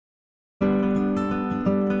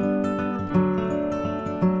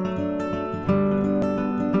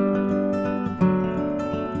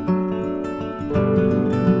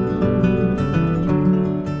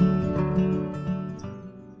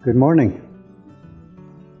Good morning.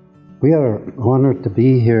 We are honored to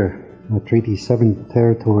be here at Treaty 7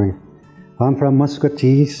 territory. I'm from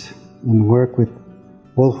Muscatese and work with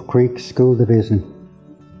Wolf Creek School Division.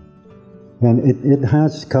 And it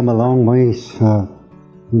has come a long ways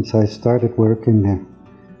since I started working there.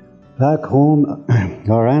 Back home,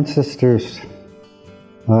 our ancestors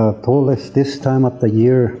told us this time of the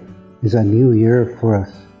year is a new year for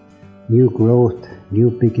us. New growth,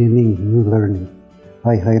 new beginning, new learning.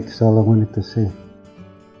 That's all I wanted to say.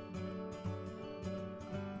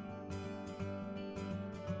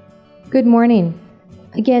 Good morning.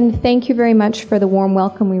 Again, thank you very much for the warm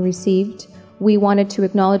welcome we received. We wanted to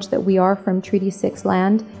acknowledge that we are from Treaty 6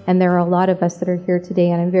 land, and there are a lot of us that are here today,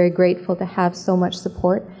 and I'm very grateful to have so much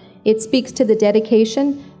support. It speaks to the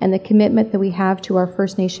dedication and the commitment that we have to our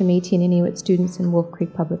First Nation, Métis, and Inuit students in Wolf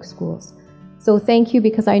Creek Public Schools. So thank you,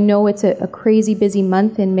 because I know it's a crazy busy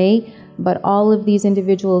month in May, but all of these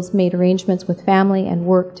individuals made arrangements with family and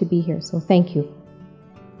work to be here, so thank you.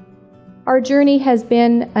 Our journey has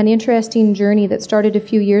been an interesting journey that started a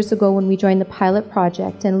few years ago when we joined the pilot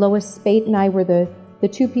project, and Lois Spate and I were the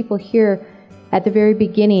two people here at the very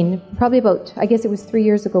beginning. Probably about, I guess it was 3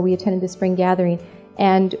 years ago, we attended the spring gathering,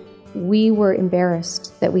 and we were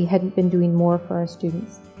embarrassed that we hadn't been doing more for our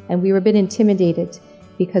students, and we were a bit intimidated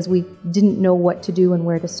because we didn't know what to do and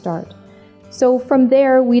where to start. So from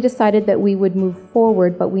there, we decided that we would move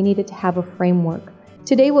forward, but we needed to have a framework.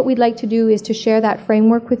 Today, what we'd like to do is to share that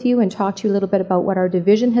framework with you and talk to you a little bit about what our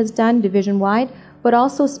division has done, division-wide, but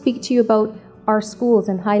also speak to you about our schools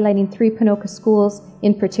and highlighting 3 Ponoka schools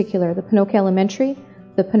in particular, the Ponoka Elementary,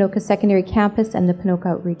 the Ponoka Secondary Campus, and the Ponoka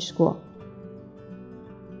Outreach School.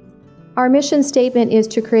 Our mission statement is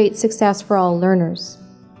to create success for all learners,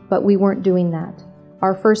 but we weren't doing that.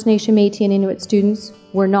 Our First Nation, Métis, and Inuit students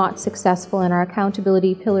were not successful, and our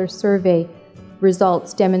Accountability Pillar survey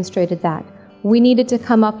results demonstrated that. We needed to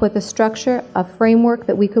come up with a structure, a framework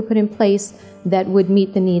that we could put in place that would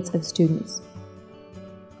meet the needs of students.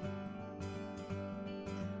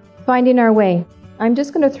 Finding our way. I'm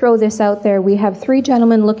just going to throw this out there. We have 3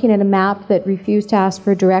 gentlemen looking at a map that refuse to ask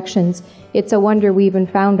for directions. It's a wonder we even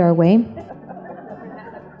found our way.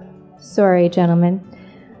 Sorry, gentlemen.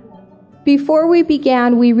 Before we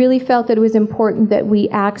began, we really felt that it was important that we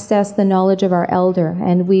access the knowledge of our elder,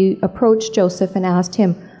 and we approached Joseph and asked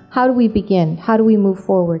him, how do we begin? How do we move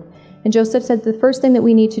forward? And Joseph said the first thing that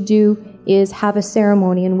we need to do is have a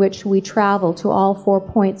ceremony in which we travel to all 4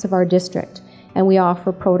 points of our district, and we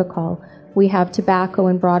offer protocol. We have tobacco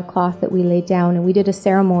and broadcloth that we laid down, and we did a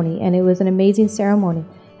ceremony, and it was an amazing ceremony.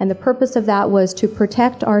 And the purpose of that was to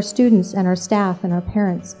protect our students and our staff and our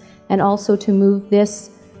parents, and also to move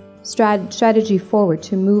this strategy forward,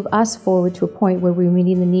 to move us forward to a point where we're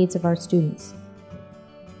meeting the needs of our students.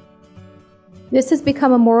 This has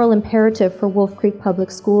become a moral imperative for Wolf Creek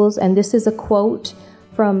Public Schools, and this is a quote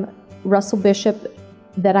from Russell Bishop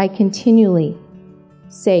that I continually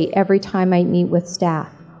say every time I meet with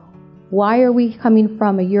staff. Why are we coming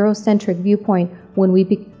from a Eurocentric viewpoint when we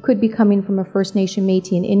could be coming from a First Nation,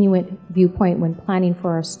 Métis, and Inuit viewpoint when planning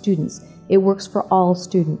for our students? It works for all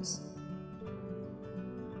students.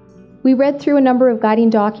 We read through a number of guiding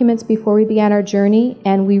documents before we began our journey,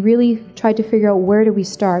 and we really tried to figure out where do we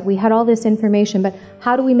start. We had all this information, but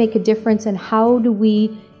how do we make a difference, and how do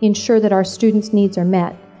we ensure that our students' needs are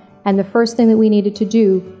met? And the first thing that we needed to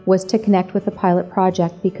do was to connect with the pilot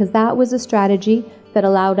project, because that was a strategy that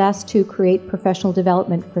allowed us to create professional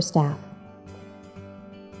development for staff.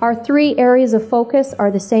 Our 3 areas of focus are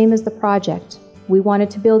the same as the project. We wanted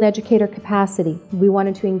to build educator capacity, we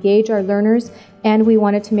wanted to engage our learners, and we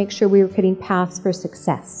wanted to make sure we were creating paths for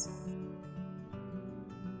success.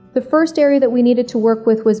 The first area that we needed to work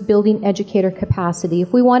with was building educator capacity.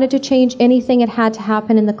 If we wanted to change anything, it had to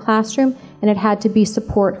happen in the classroom, and it had to be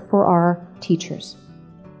support for our teachers.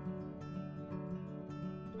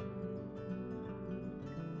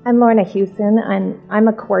 I'm Lorna Hewson, and I'm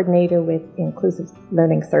a coordinator with Inclusive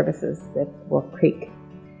Learning Services at Wolf Creek.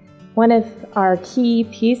 One of our key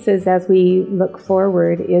pieces as we look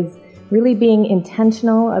forward is really being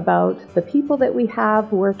intentional about the people that we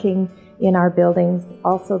have working in our buildings,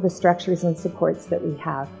 also the structures and supports that we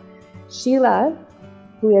have. Sheila,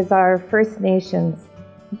 who is our First Nations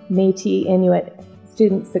Métis Inuit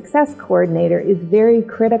Student Success Coordinator, is very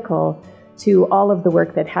critical to all of the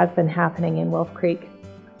work that has been happening in Wolf Creek.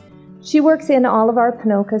 She works in all of our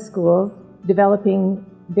Ponoka schools, developing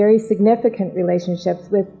very significant relationships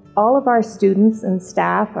with all of our students and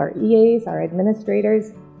staff, our EAs, our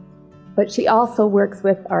administrators, but she also works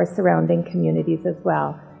with our surrounding communities as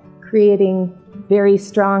well, creating very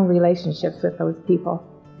strong relationships with those people,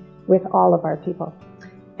 with all of our people.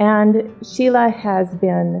 And Sheila has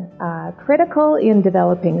been critical in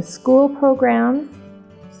developing school programs,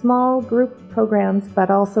 small group programs, but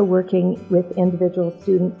also working with individual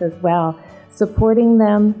students as well, supporting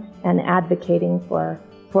them and advocating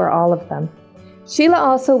for all of them. Sheila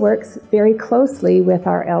also works very closely with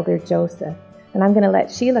our Elder Joseph, and I'm going to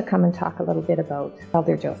let Sheila come and talk a little bit about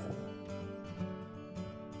Elder Joseph.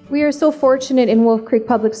 We are so fortunate in Wolf Creek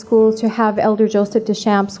Public Schools to have Elder Joseph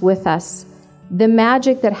Deschamps with us. The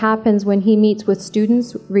magic that happens when he meets with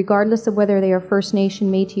students, regardless of whether they are First Nation,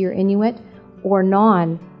 Métis, or Inuit, or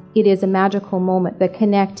non, it is a magical moment. The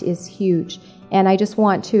connect is huge. And I just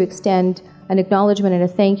want to extend an acknowledgement and a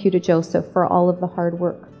thank you to Joseph for all of the hard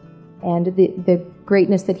work and the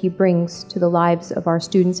greatness that he brings to the lives of our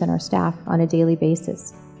students and our staff on a daily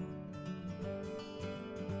basis.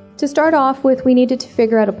 To start off with, we needed to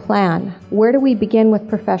figure out a plan. Where do we begin with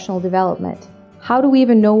professional development? How do we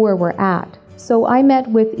even know where we're at? So I met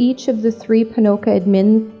with each of the 3 Ponoka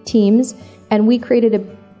admin teams, and we created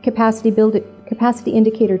a capacity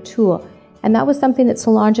indicator tool. And that was something that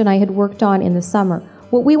Solange and I had worked on in the summer.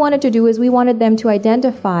 What we wanted to do is we wanted them to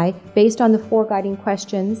identify, based on the 4 guiding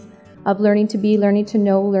questions of learning to be, learning to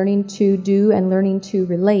know, learning to do, and learning to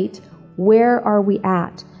relate, where are we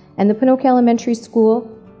at? And the Ponoka Elementary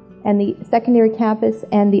School and the secondary campus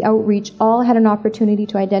and the outreach all had an opportunity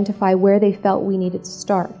to identify where they felt we needed to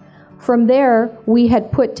start. From there, we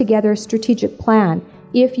had put together a strategic plan.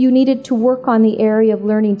 If you needed to work on the area of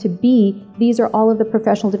learning to be, these are all of the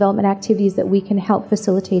professional development activities that we can help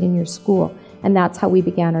facilitate in your school. And that's how we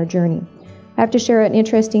began our journey. I have to share an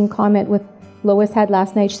interesting comment with Lois had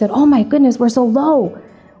last night. She said, "Oh my goodness, we're so low.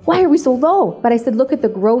 Why are we so low?" But I said, look at the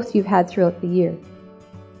growth you've had throughout the year.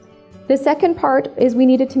 The second part is we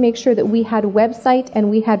needed to make sure that we had a website and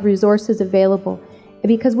we had resources available,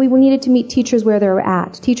 because we needed to meet teachers where they're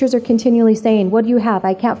at. Teachers are continually saying, "What do you have?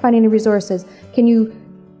 I can't find any resources. Can you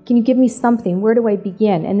give me something? Where do I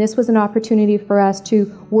begin?" And this was an opportunity for us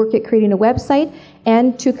to work at creating a website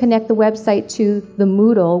and to connect the website to the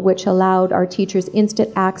Moodle, which allowed our teachers instant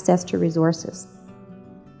access to resources.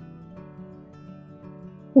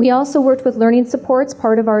 We also worked with learning supports,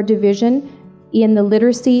 part of our division, in the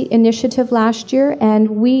literacy initiative last year, and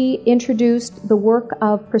we introduced the work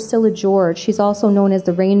of Priscilla George. She's also known as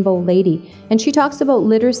the Rainbow Lady, and she talks about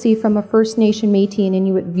literacy from a First Nation, Métis, and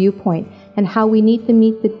Inuit viewpoint, and how we need to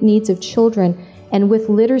meet the needs of children. And with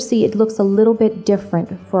literacy, it looks a little bit different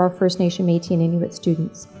for our First Nation, Métis, and Inuit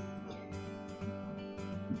students.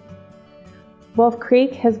 Wolf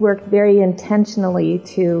Creek has worked very intentionally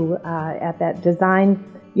to at that design,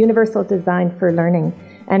 universal design for learning,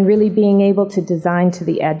 and really being able to design to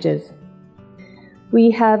the edges.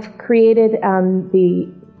 We have created the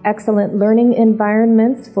excellent learning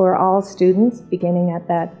environments for all students, beginning at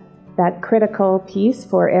that critical piece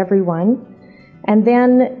for everyone. And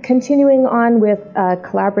then continuing on with a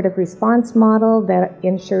collaborative response model that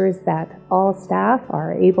ensures that all staff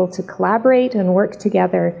are able to collaborate and work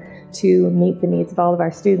together to meet the needs of all of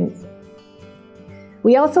our students.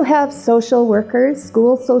 We also have social workers,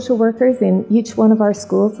 school social workers in each one of our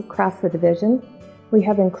schools across the division. We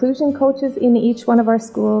have inclusion coaches in each one of our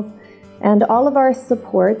schools, and all of our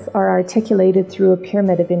supports are articulated through a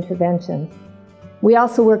pyramid of interventions. We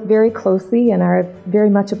also work very closely and are very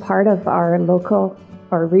much a part of our local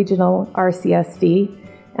or regional RCSD,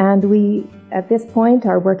 and we, at this point,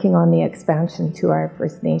 are working on the expansion to our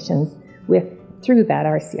First Nations through that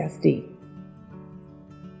RCSD.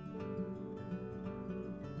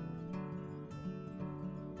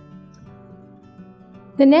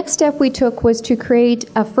 The next step we took was to create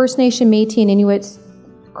a First Nation, Métis, and Inuit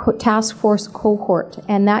task force cohort,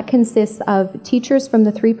 and that consists of teachers from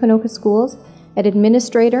the 3 Ponoka schools, an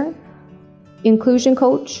administrator, inclusion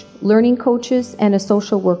coach, learning coaches, and a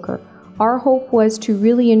social worker. Our hope was to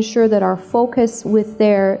really ensure that our focus with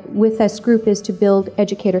this group is to build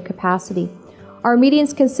educator capacity. Our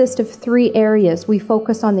meetings consist of 3 areas. We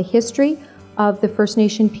focus on the history of the First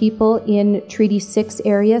Nation people in Treaty 6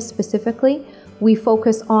 area specifically. We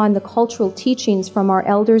focus on the cultural teachings from our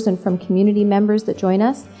elders and from community members that join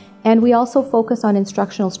us. And we also focus on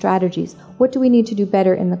instructional strategies. What do we need to do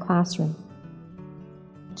better in the classroom?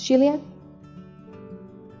 Sheila?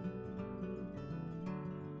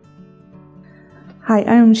 Hi,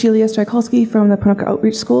 I'm Sheila Strykolski from the Ponoka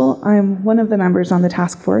Outreach School. I'm one of the members on the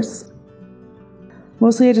task force.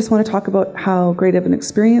 Mostly I just want to talk about how great of an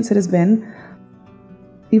experience it has been.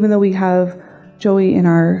 Even though we have Joey in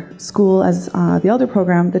our school as the Elder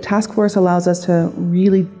program, the task force allows us to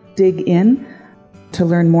really dig in to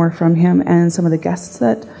learn more from him and some of the guests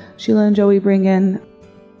that Sheila and Joey bring in.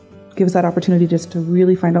 gives that opportunity just to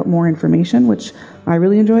really find out more information, which I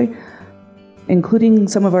really enjoy, including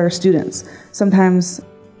some of our students. Sometimes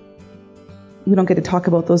we don't get to talk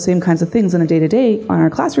about those same kinds of things in a day-to-day on our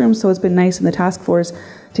classrooms, so it's been nice in the task force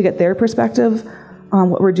to get their perspective on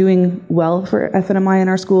what we're doing well for FNMI in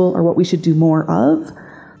our school or what we should do more of.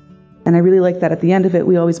 And I really like that at the end of it,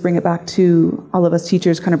 we always bring it back to all of us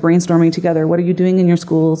teachers kind of brainstorming together. What are you doing in your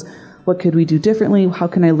schools? What could we do differently? How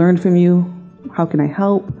can I learn from you? How can I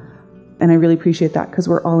help? And I really appreciate that because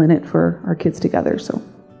we're all in it for our kids together. So.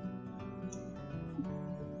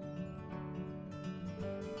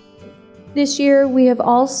 This year, we have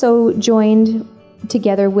also joined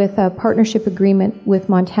together with a partnership agreement with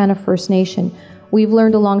Montana First Nation. We've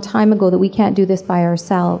learned a long time ago that we can't do this by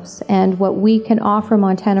ourselves, and what we can offer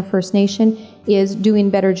Montana First Nation is doing a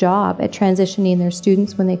better job at transitioning their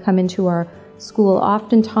students when they come into our school.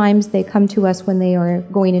 Oftentimes, they come to us when they are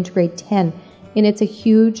going into grade 10, and it's a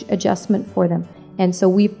huge adjustment for them. And so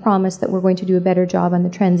we've promised that we're going to do a better job on the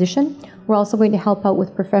transition. We're also going to help out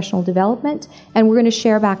with professional development, and we're going to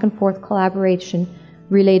share back and forth collaboration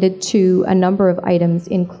related to a number of items,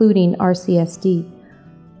 including RCSD.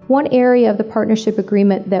 One area of the partnership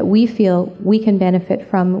agreement that we feel we can benefit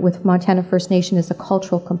from with Montana First Nation is a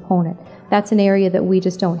cultural component. That's an area that we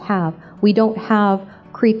just don't have. We don't have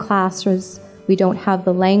Cree classes. We don't have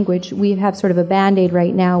the language. We have sort of a Band-Aid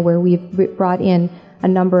right now where we've brought in a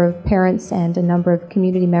number of parents and a number of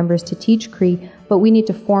community members to teach Cree, but we need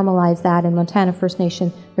to formalize that, and Montana First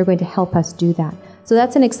Nation, they're going to help us do that. So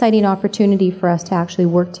that's an exciting opportunity for us to actually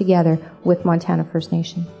work together with Montana First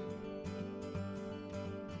Nation.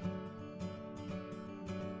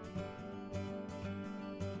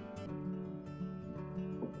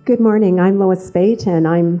 Good morning, I'm Lois Spate and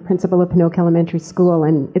I'm principal of Pinoak Elementary School,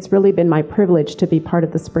 and it's really been my privilege to be part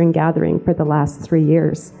of the spring gathering for the last 3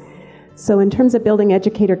 years. So in terms of building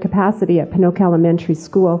educator capacity at Pinoak Elementary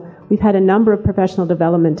School, we've had a number of professional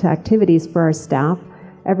development activities for our staff,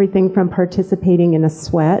 everything from participating in a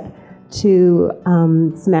sweat to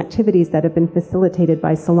some activities that have been facilitated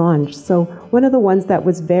by Solange. So one of the ones that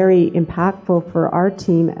was very impactful for our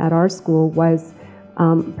team at our school was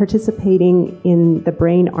participating in the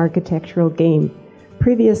brain architectural game.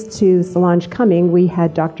 Previous to Solange coming, we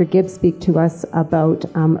had Dr. Gibbs speak to us about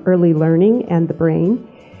early learning and the brain.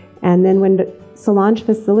 And then when Solange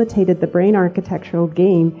facilitated the brain architectural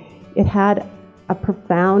game, it had a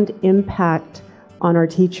profound impact on our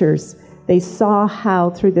teachers. They saw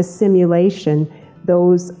how through the simulation,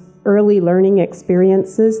 those early learning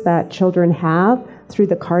experiences that children have through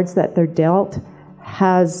the cards that they're dealt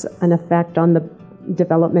has an effect on the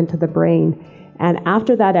development of the brain. And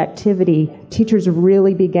after that activity, teachers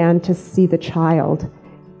really began to see the child,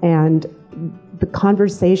 and the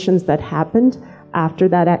conversations that happened after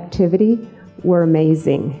that activity were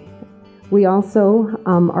amazing. We also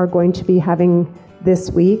are going to be having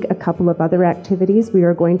this week a couple of other activities. We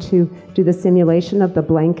are going to do the simulation of the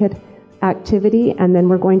blanket activity, and then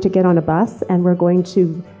we're going to get on a bus and we're going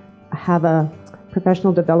to have a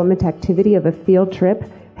professional development activity of a field trip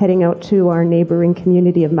heading out to our neighboring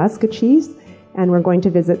community of Muscatchees, and we're going to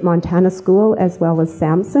visit Montana School as well as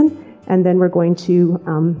Sampson, and then we're going to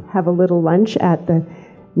have a little lunch at the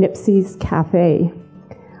Nipsey's Cafe.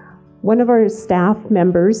 One of our staff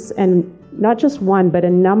members, and not just one, but a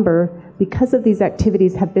number, because of these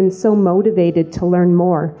activities, have been so motivated to learn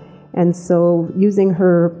more. And so using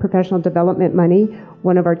her professional development money,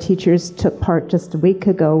 one of our teachers took part just a week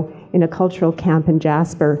ago in a cultural camp in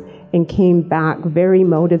Jasper and came back very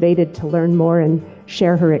motivated to learn more and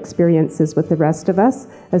share her experiences with the rest of us,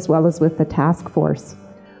 as well as with the task force.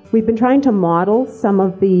 We've been trying to model some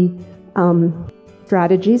of the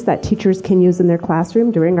strategies that teachers can use in their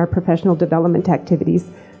classroom during our professional development activities.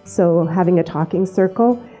 So having a talking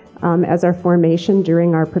circle as our formation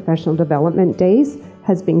during our professional development days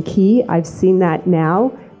has been key. I've seen that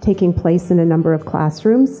now taking place in a number of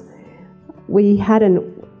classrooms. We had an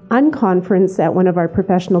unconference at one of our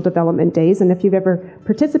professional development days, and if you've ever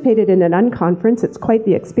participated in an unconference, it's quite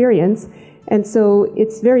the experience. And so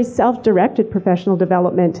it's very self-directed professional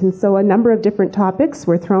development, and so a number of different topics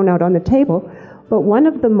were thrown out on the table. But one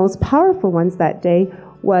of the most powerful ones that day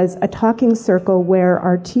was a talking circle where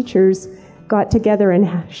our teachers got together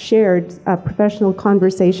and shared a professional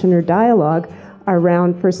conversation or dialogue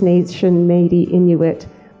around First Nation, Métis, Inuit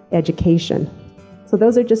education. So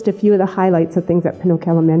those are just a few of the highlights of things at Pinoak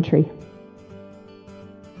Elementary.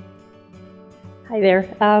 Hi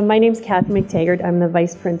there, my name's Kathy McTaggart. I'm the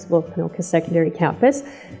Vice Principal of Pinoak Secondary Campus.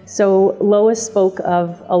 So Lois spoke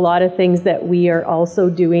of a lot of things that we are also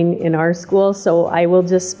doing in our school, so I will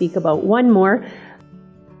just speak about one more.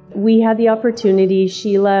 We had the opportunity,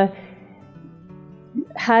 Sheila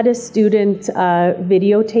had a student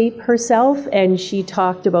videotape herself, and she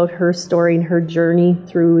talked about her story and her journey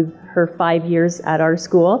through her 5 years at our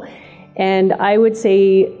school. And I would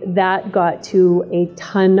say that got to a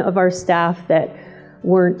ton of our staff that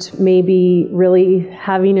weren't maybe really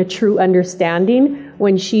having a true understanding.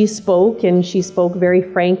 When she spoke, and she spoke very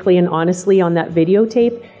frankly and honestly on that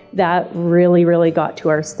videotape, that really, really got to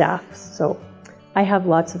our staff. So I have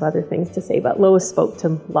lots of other things to say, but Lois spoke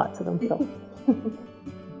to lots of them. So.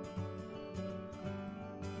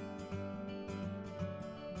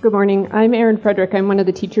 Good morning. I'm Erin Frederick. I'm one of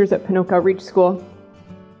the teachers at Pinoca Outreach School.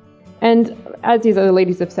 And as these other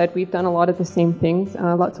ladies have said, we've done a lot of the same things.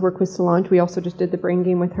 Lots of work with Solange. We also just did the brain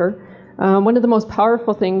game with her. One of the most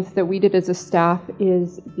powerful things that we did as a staff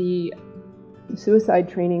is the suicide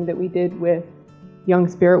training that we did with young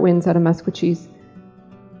spirit winds out of Musquecheese.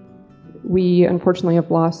 We unfortunately have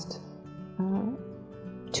lost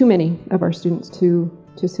too many of our students to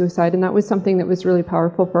suicide, and that was something that was really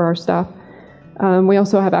powerful for our staff. We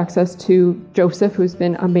also have access to Joseph, who's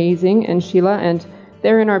been amazing, and Sheila, and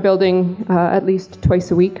they're in our building at least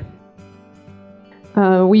twice a week.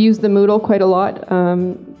 We use the Moodle quite a lot,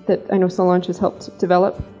 that I know Solange has helped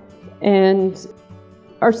develop. And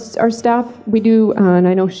our staff, we do, and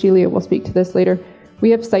I know Sheila will speak to this later, we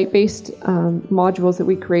have site-based modules that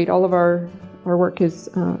we create. All of our work is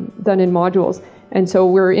done in modules. And so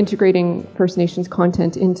we're integrating First Nations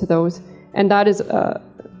content into those. And that is a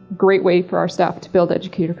great way for our staff to build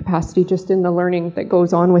educator capacity just in the learning that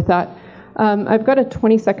goes on with that. I've got a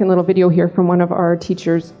 20-second little video here from one of our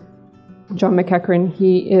teachers, John McEachran.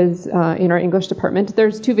 He is in our English department.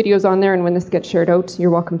 There's 2 videos on there, and when this gets shared out, you're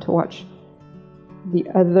welcome to watch the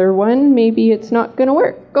other one. Maybe it's not going to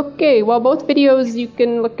work. Okay, well, both videos you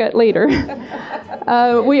can look at later.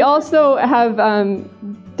 We also have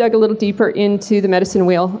dug a little deeper into the medicine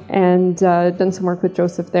wheel and done some work with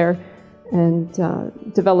Joseph there, and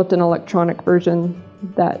developed an electronic version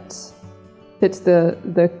that fits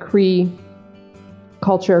the Cree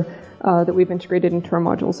culture that we've integrated into our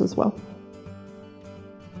modules as well.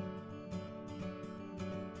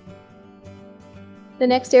 The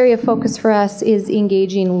next area of focus for us is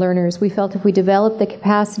engaging learners. We felt if we developed the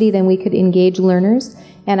capacity, then we could engage learners.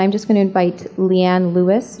 And I'm just going to invite Leanne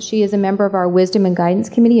Lewis. She is a member of our Wisdom and Guidance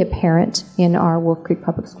Committee, a parent in our Wolf Creek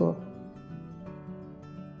Public School.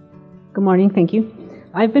 Good morning, thank you.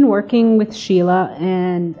 I've been working with Sheila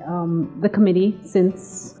and the committee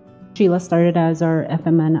since Sheila started as our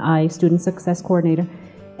FMNI Student Success Coordinator.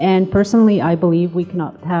 And personally, I believe we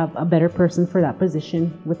cannot have a better person for that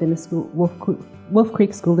position within the school, Wolf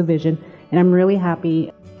Creek School Division. And I'm really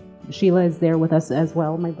happy Sheila is there with us as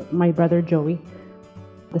well, my brother Joey.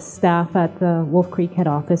 The staff at the Wolf Creek head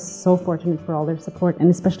office, so fortunate for all their support, and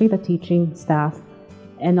especially the teaching staff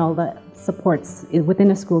and all the supports within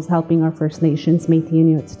the schools helping our First Nations, Métis and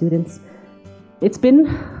Inuit students. It's been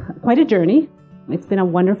quite a journey. It's been a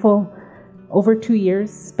wonderful, over 2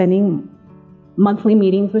 years, spending monthly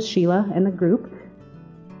meetings with Sheila and the group.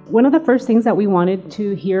 One of the first things that we wanted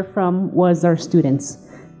to hear from was our students.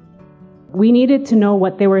 We needed to know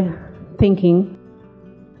what they were thinking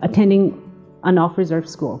attending an off-reserve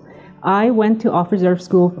school. I went to off-reserve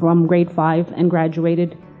school from grade 5 and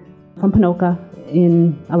graduated from Pinoca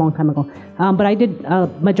a long time ago. But I did a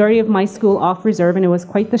majority of my school off-reserve, and it was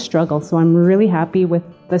quite the struggle. So I'm really happy with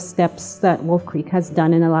the steps that Wolf Creek has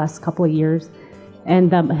done in the last couple of years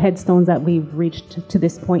and the headstones that we've reached to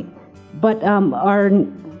this point. But our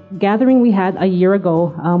gathering we had a year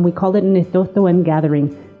ago, we called it Nitotoen Gathering.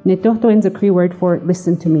 Nitotoen is a Cree word for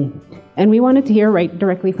listen to me. And we wanted to hear right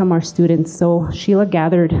directly from our students. So Sheila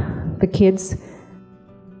gathered the kids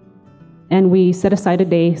and we set aside a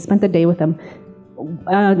day, spent the day with them.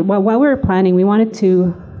 While we were planning, we wanted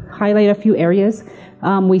to highlight a few areas.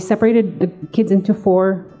 We separated the kids into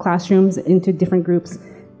 4 classrooms into different groups.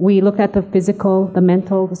 We looked at the physical, the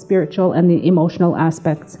mental, the spiritual, and the emotional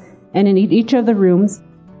aspects. And in each of the rooms,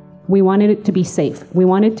 we wanted it to be safe. We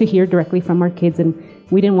wanted to hear directly from our kids, and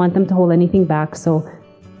we didn't want them to hold anything back. So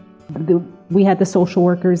we had the social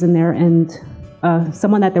workers in there and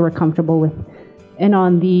someone that they were comfortable with. And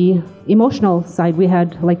on the emotional side, we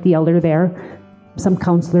had like the elder there, some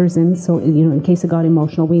counselors in, so in case it got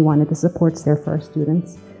emotional, we wanted the supports there for our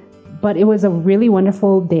students. But it was a really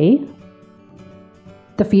wonderful day.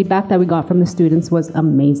 The feedback that we got from the students was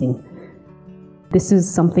amazing. This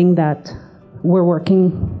is something that we're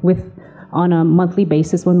working with on a monthly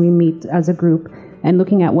basis when we meet as a group and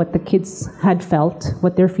looking at what the kids had felt,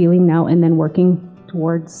 what they're feeling now, and then working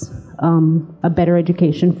towards a better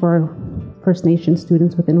education for First Nation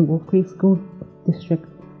students within Wolf Creek School District.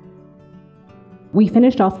 We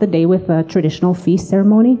finished off the day with a traditional feast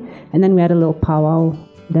ceremony, and then we had a little powwow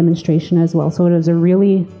demonstration as well. So it was a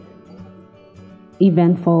really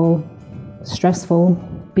eventful, stressful,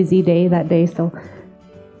 busy day that day. So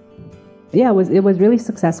yeah, it was really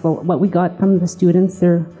successful. What we got from the students,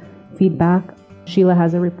 their feedback, Sheila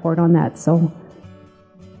has a report on that. So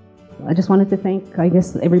I just wanted to thank, I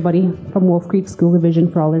guess, everybody from Wolf Creek School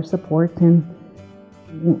Division for all their support and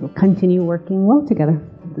continue working well together.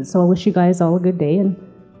 So I wish you guys all a good day and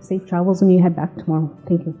safe travels when you head back tomorrow.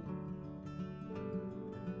 Thank you.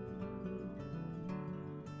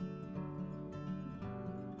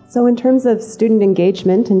 So in terms of student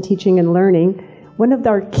engagement and teaching and learning, one of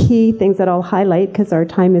our key things that I'll highlight, because our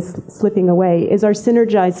time is slipping away, is our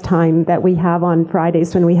synergized time that we have on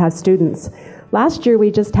Fridays when we have students. Last year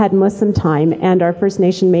we just had Muslim time, and our First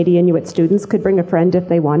Nation Métis Inuit students could bring a friend if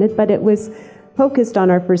they wanted, but it was focused on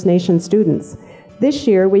our First Nation students. This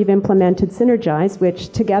year we've implemented Synergize, which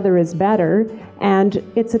together is better, and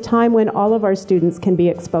it's a time when all of our students can be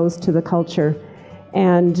exposed to the culture.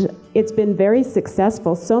 And it's been very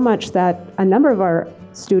successful, so much that a number of our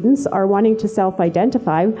students are wanting to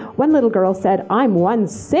self-identify. One little girl said, "I'm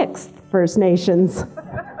 1/6 First Nations."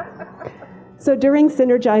 So during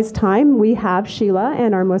Synergize time, we have Sheila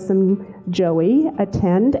and our Muslim Joey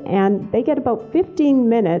attend, and they get about 15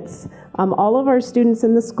 minutes, all of our students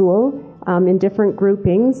in the school, in different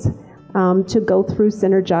groupings, to go through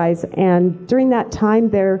Synergize. And during that time,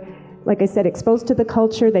 they're, like I said, exposed to the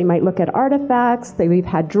culture. They might look at artifacts. We've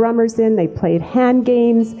had drummers in. They played hand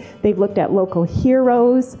games. They've looked at local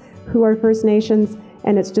heroes who are First Nations,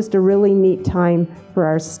 and it's just a really neat time for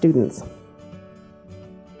our students.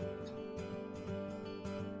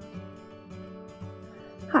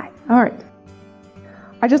 Hi. All right.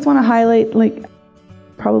 I just want to highlight,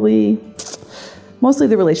 probably mostly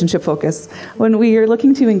the relationship focus. When we are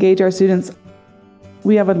looking to engage our students,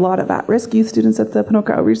 we have a lot of at-risk youth students at the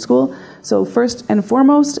Ponoka Outreach School. So first and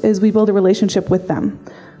foremost is we build a relationship with them.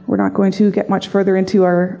 We're not going to get much further into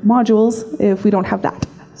our modules if we don't have that.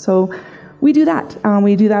 So we do that.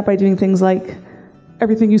 We do that by doing things like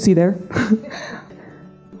everything you see there.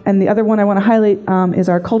 And the other one I want to highlight is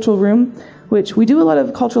our cultural room, which we do a lot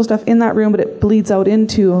of cultural stuff in that room, but it bleeds out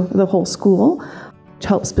into the whole school, which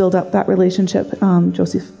helps build up that relationship.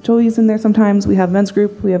 Joey's in there sometimes. We have men's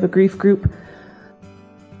group. We have a grief group.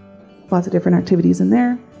 Lots of different activities in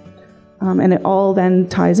there. And it all then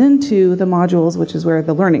ties into the modules, which is where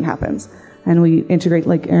the learning happens. And we integrate,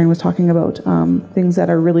 like Erin was talking about, things that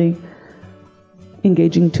are really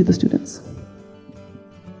engaging to the students.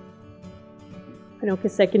 Ponoka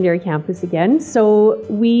Secondary Campus again. So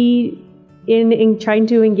we, in trying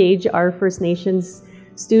to engage our First Nations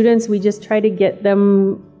students, we just try to get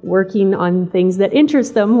them working on things that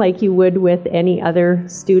interest them like you would with any other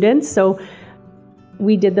students. So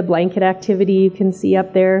we did the blanket activity you can see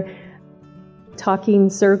up there, talking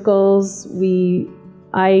circles.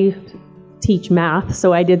 I teach math,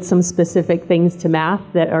 so I did some specific things to math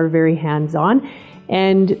that are very hands-on.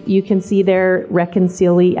 And you can see there,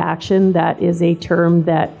 reconciliation. That is a term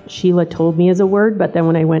that Sheila told me is a word, but then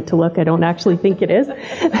when I went to look, I don't actually think it is.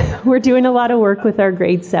 We're doing a lot of work with our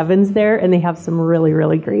grade 7s there, and they have some really,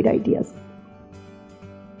 really great ideas.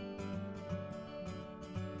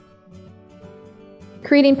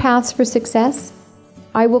 Creating paths for success.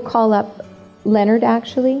 I will call up Leonard,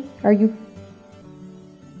 actually.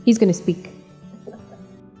 He's going to speak.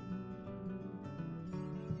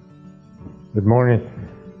 Good morning.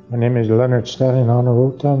 My name is Leonard Stanley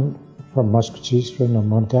Honorota from Musquetees from the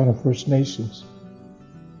Montana First Nations.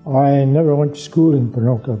 I never went to school in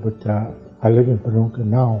Ponoka, but I live in Ponoka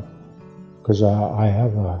now because I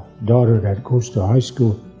have a daughter that goes to high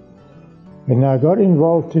school. And I got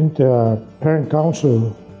involved into parent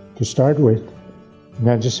council to start with,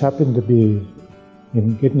 and I just happened to be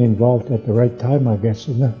getting involved at the right time, I guess.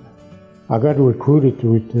 And I got recruited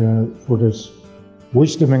to it for this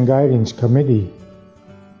Wisdom and Guidance Committee.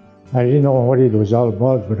 I didn't know what it was all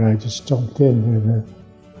about, but I just jumped in, and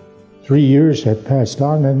 3 years had passed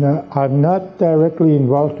on, and I'm not directly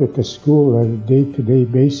involved with the school on a day-to-day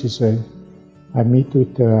basis. I meet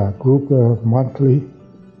with a group monthly,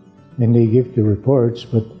 and they give the reports,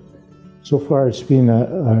 but so far it's been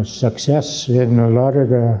a success, and a lot of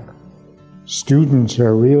the students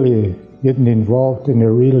are really getting involved, and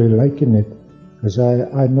they're really liking it, because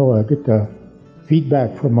I know I get the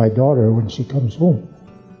feedback from my daughter when she comes home.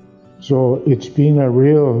 So it's been a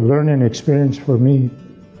real learning experience for me,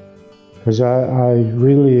 because I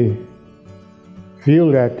really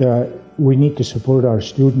feel that we need to support our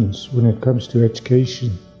students when it comes to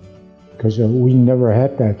education, because we never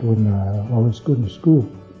had that when I was going to school.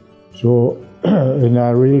 So, and I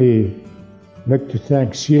really like to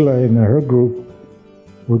thank Sheila and her group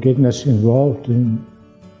for getting us involved, and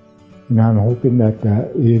I'm hoping that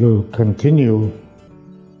it'll continue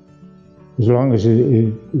as long as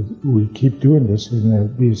we keep doing this, and it'll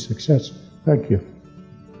be a success. Thank you.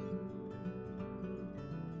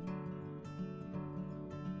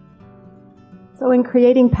 So in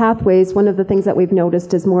creating pathways, one of the things that we've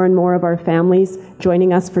noticed is more and more of our families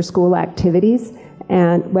joining us for school activities,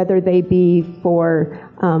 and whether they be for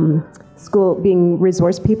school, being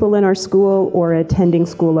resource people in our school or attending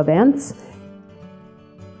school events.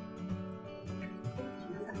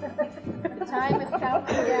 Time is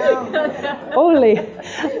counting down. Only.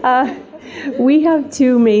 We have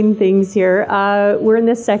two main things here. We're in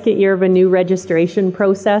the second year of a new registration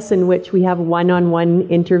process in which we have one-on-one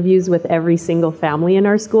interviews with every single family in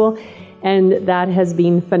our school, and that has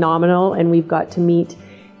been phenomenal, and we've got to meet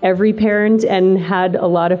every parent and had a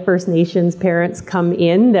lot of First Nations parents come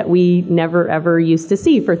in that we never ever used to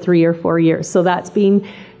see for 3 or 4 years. So that's been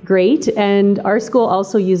great, and our school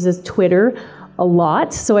also uses Twitter a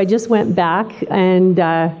lot, so I just went back and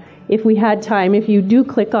if we had time, if you do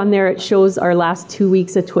click on there, it shows our last 2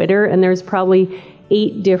 weeks of Twitter, and there's probably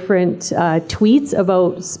 8 different tweets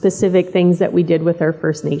about specific things that we did with our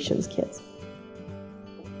First Nations kids.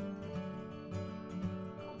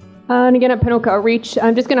 And again, at Ponoka Outreach,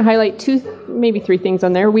 I'm just going to highlight 2, maybe 3 things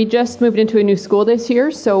on there. We just moved into a new school this year,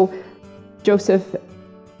 so Joseph,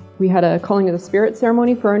 we had a Calling of the Spirit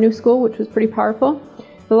ceremony for our new school, which was pretty powerful.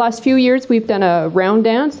 The last few years, we've done a round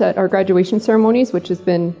dance at our graduation ceremonies, which has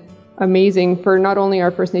been amazing for not only our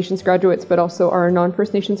First Nations graduates, but also our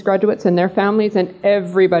non-First Nations graduates and their families, and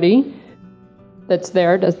everybody that's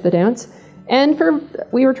there does the dance. And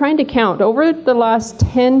we were trying to count. Over the last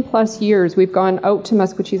 10 plus years, we've gone out to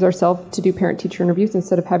Musquetees ourselves to do parent-teacher interviews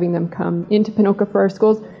instead of having them come into Ponoka for our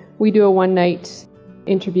schools. We do a one-night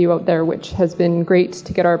interview out there, which has been great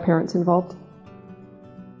to get our parents involved.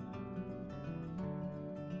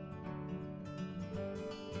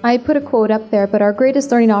 I put a quote up there, but our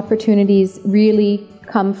greatest learning opportunities really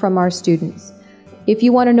come from our students. If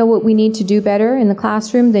you want to know what we need to do better in the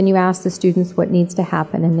classroom, then you ask the students what needs to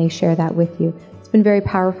happen, and they share that with you. It's been very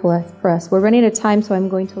powerful for us. We're running out of time, so I'm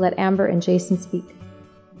going to let Amber and Jason speak.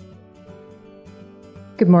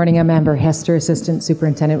 Good morning, I'm Amber Hester, Assistant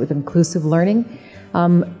Superintendent with Inclusive Learning.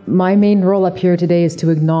 My main role up here today is to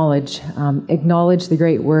acknowledge the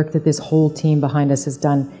great work that this whole team behind us has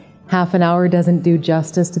done. Half an hour doesn't do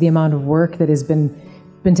justice to the amount of work that has been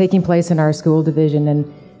taking place in our school division,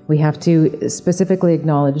 and we have to specifically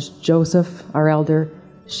acknowledge Joseph, our elder.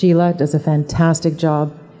 Sheila does a fantastic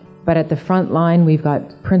job, but at the front line we've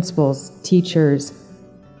got principals, teachers,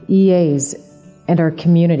 EAs, and our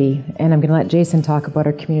community. And I'm going to let Jason talk about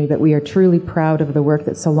our community, but we are truly proud of the work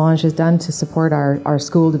that Solange has done to support our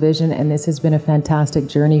school division, and this has been a fantastic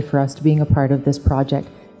journey for us to being a part of this project.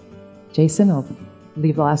 Jason, I'll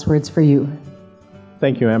leave the last words for you.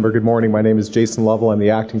 Thank you, Amber. Good morning. My name is Jason Lovell. I'm the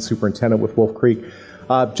acting superintendent with Wolf Creek.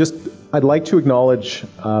 I'd like to acknowledge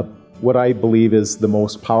what I believe is the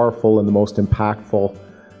most powerful and the most impactful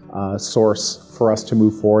source for us to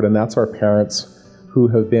move forward, and that's our parents, who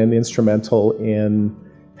have been instrumental in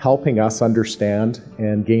helping us understand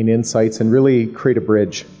and gain insights and really create a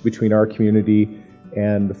bridge between our community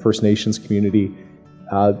and the First Nations community.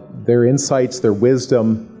 Their insights, their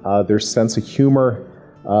wisdom, their sense of humor,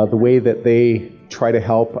 the way that they try to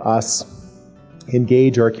help us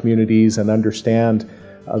engage our communities and understand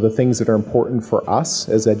the things that are important for us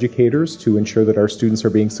as educators to ensure that our students are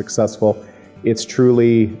being successful. It's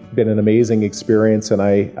truly been an amazing experience, and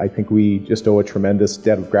I think we just owe a tremendous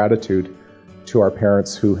debt of gratitude to our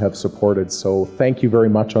parents who have supported. So thank you very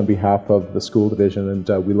much on behalf of the school division,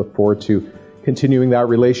 and we look forward to continuing that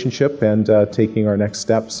relationship and taking our next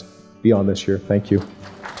steps beyond this year. Thank you.